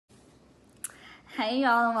Hey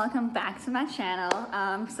y'all, and welcome back to my channel.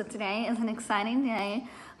 So today is an exciting day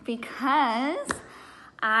because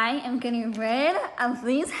I am getting rid of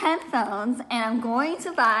these headphones and I'm going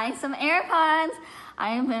to buy some AirPods.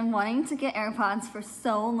 I have been wanting to get AirPods for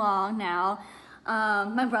so long now.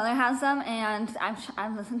 My brother has them and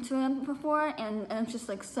I've listened to them before and it's just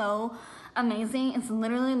like so amazing. It's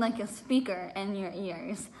literally like a speaker in your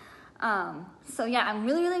ears. So yeah, I'm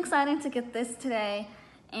really excited to get this today.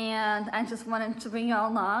 And I just wanted to bring y'all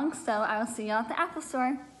along, so I will see y'all at the Apple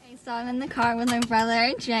Store. Okay, so I'm in the car with my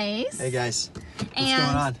brother, Jace. Hey guys, what's going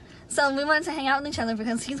on? So we wanted to hang out with each other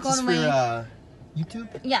because he's going to YouTube?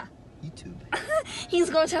 Yeah. YouTube. He's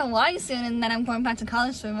going to Hawaii soon, and then I'm going back to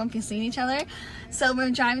college, so we won't be seeing each other. So we're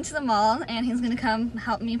driving to the mall, and he's going to come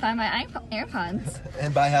help me buy my AirPods.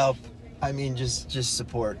 And by help, I mean just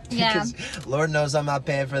support. Yeah. Because Lord knows I'm not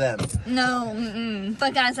paying for them. No,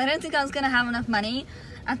 But guys, I didn't think I was going to have enough money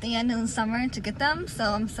at the end of the summer to get them, so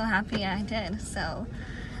I'm so happy I did. So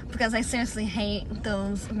because I seriously hate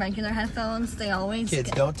those regular headphones. They always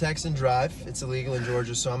Kids, don't text and drive. It's illegal in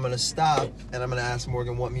Georgia, so I'm gonna stop and I'm gonna ask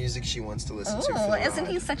Morgan what music she wants to listen to. Oh, isn't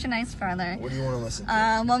he such a nice brother? What do you want to listen to?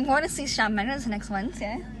 Well, I'm going to see Shawn Mendes next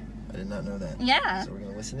Wednesday. I did not know that. Yeah. So we're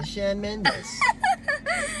gonna listen to Shawn Mendes.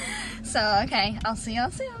 So okay, I'll see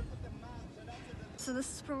y'all soon. So this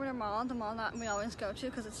is Perimeter Mall, the mall that we always go to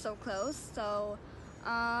because it's so close. So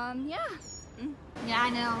yeah. Yeah, I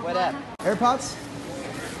know. What up? AirPods?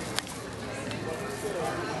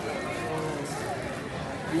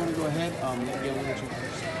 You want to go ahead? Get one with you.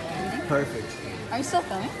 Perfect. Are you still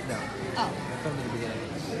filming? No. Oh. I filmed at the beginning.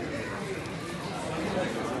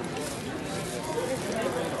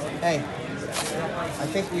 Hey, I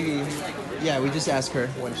think we just asked her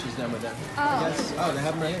when she's done with them. Oh. Yes. Oh, they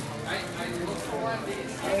have them right here.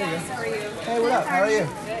 Hey guys, how are you? Hey, what up? How are you? Good,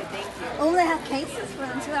 thank you. Oh, they have cases for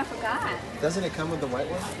them too. I forgot. Doesn't it come with the white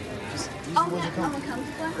one? Just use Oh, the ones yeah, that come. it comes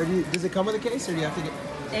with Or one. does it come with a case, or do you have to get?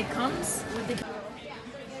 It comes with the...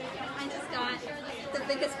 I just got the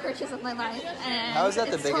biggest purchase of my life. And How is that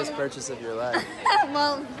the it's biggest totally- purchase of your life?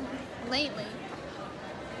 Well, lately.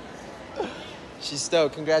 She's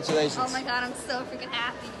stoked. Congratulations. Oh my god, I'm so freaking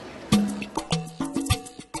happy.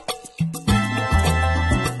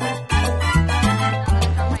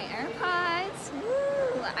 My AirPods.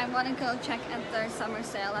 Woo! I want to go check at their summer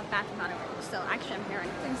sale at Bath & Body Works. So actually, I'm hearing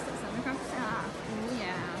things that summer stuff. Ooh,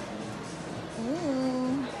 yeah.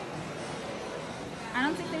 Ooh. I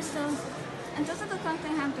don't think they still. It doesn't look like they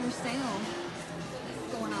have their sale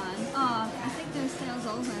going on. Oh, I think their sale's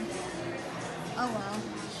over. Oh well.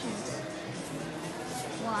 Shoot.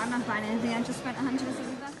 Well, I'm not buying anything. I just spent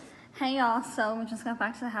 $150. Hey y'all, so we just got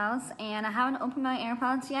back to the house and I haven't opened my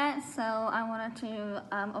AirPods yet, so I wanted to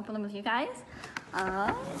open them with you guys.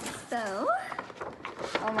 Oh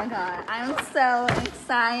my god, I'm so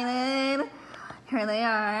excited. Here they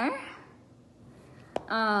are.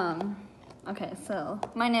 Okay, so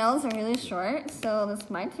my nails are really short, so this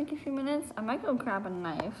might take a few minutes. I might go grab a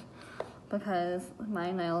knife because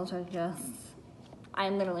my nails are just, I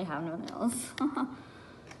literally have no nails.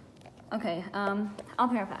 Okay, I'll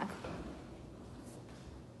be right back.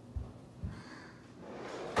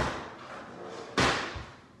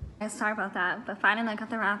 Sorry about that, but finally I got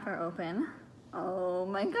the wrapper open. Oh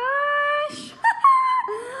my gosh!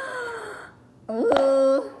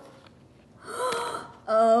 Ooh.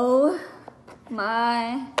 Oh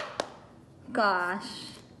my gosh.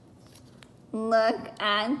 Look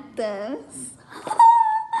at this.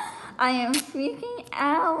 I am freaking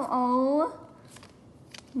out. Oh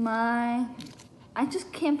my, I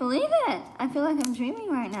just can't believe it. I feel like I'm dreaming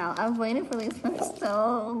right now. I've waited for these for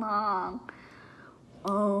so long.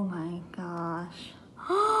 Oh my gosh.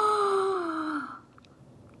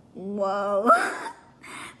 Whoa.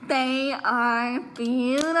 They are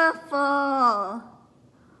beautiful.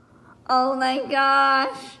 Oh my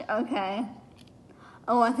gosh. Okay.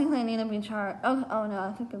 Oh, I think they need to be charged. Oh no,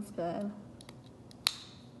 I think it's good.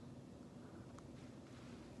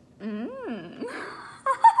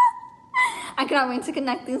 I cannot wait to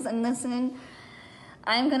connect these and listen.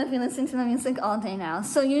 I'm gonna be listening to my music all day now.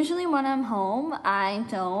 So usually when I'm home, I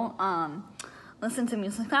don't listen to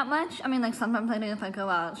music that much. I mean, like sometimes I do if I go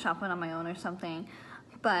out shopping on my own or something.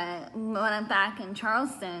 But when I'm back in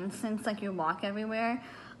Charleston, since like you walk everywhere,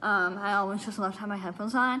 I always just love to have my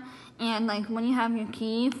headphones on. And like when you have your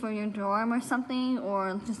key for your dorm or something,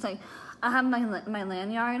 or just like I have my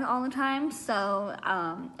lanyard all the time, so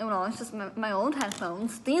it would always just my old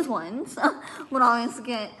headphones, these ones, would always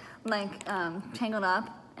get like tangled up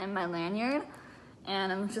in my lanyard,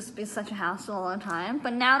 and it would just be such a hassle all the time.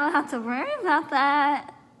 But now I don't have to worry about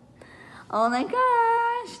that. Oh my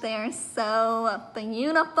gosh. gosh, they are so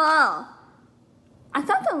beautiful. I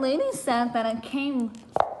thought the lady said that it came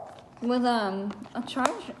with a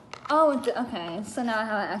charger. Oh, okay. So now I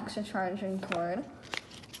have an extra charging cord.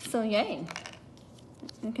 So yay.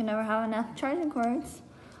 You can never have enough charging cords.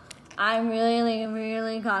 I really,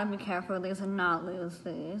 really gotta be careful with these and not lose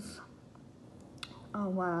these. Oh,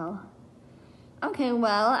 wow. Okay,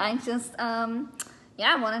 well, I just,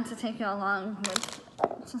 yeah, I wanted to take you along with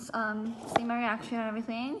just, see my reaction and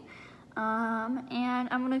everything. And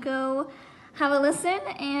I'm gonna go have a listen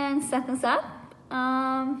and set this up.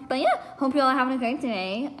 But yeah, hope you all are having a great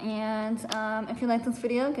day. And, if you like this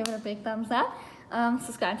video, give it a big thumbs up.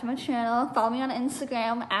 Subscribe to my channel. Follow me on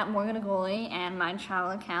Instagram at @MorganAgoli and my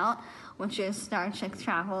travel account, which is Star Chick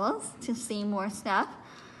Travels, to see more stuff.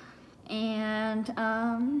 And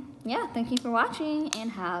yeah, thank you for watching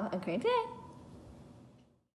and have a great day.